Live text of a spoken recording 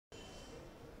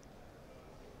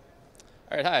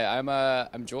All right, hi,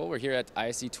 I'm Joel. We're here at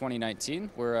ISE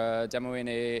 2019. We're demoing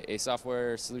a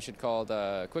software solution called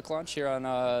Quicklaunch here on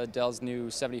Dell's new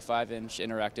 75-inch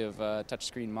interactive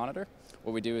touchscreen monitor.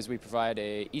 What we do is we provide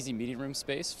a easy meeting room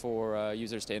space for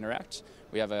users to interact.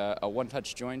 We have a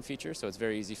one-touch join feature, so it's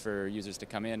very easy for users to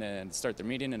come in and start their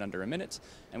meeting in under a minute.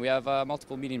 And we have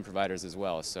multiple meeting providers as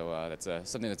well, so that's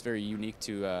something that's very unique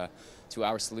to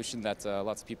our solution that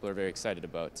lots of people are very excited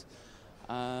about.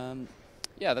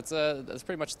 Yeah, that's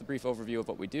pretty much the brief overview of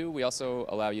what we do. We also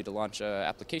allow you to launch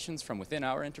applications from within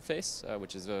our interface,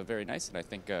 which is very nice, and I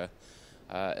think it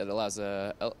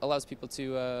allows people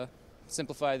to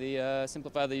simplify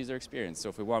the user experience. So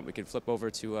if we want, we can flip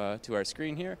over to our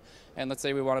screen here, and let's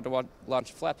say we wanted to launch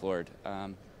a Flatboard.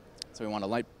 So we want a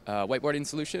whiteboarding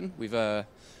solution. We've got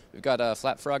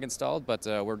Flatfrog installed, but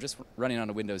we're just running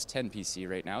on a Windows 10 PC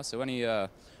right now. So any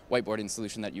whiteboarding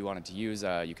solution that you wanted to use,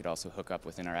 you could also hook up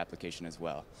within our application as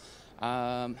well.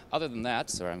 Other than that,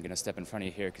 sorry, I'm going to step in front of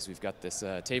you here because we've got this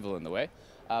table in the way.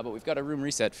 But we've got a room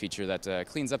reset feature that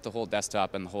cleans up the whole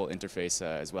desktop and the whole interface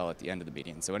as well at the end of the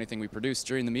meeting. So anything we produce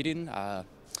during the meeting, at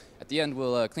the end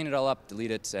we'll clean it all up,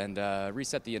 delete it, and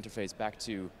reset the interface back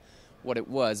to what it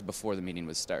was before the meeting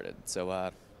was started.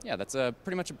 So yeah, that's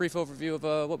pretty much a brief overview of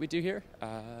what we do here.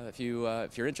 If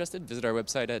you're interested, visit our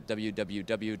website at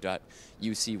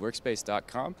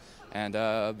www.ucworkspace.com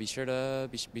and be sure to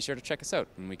check us out,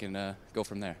 and we can go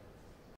from there.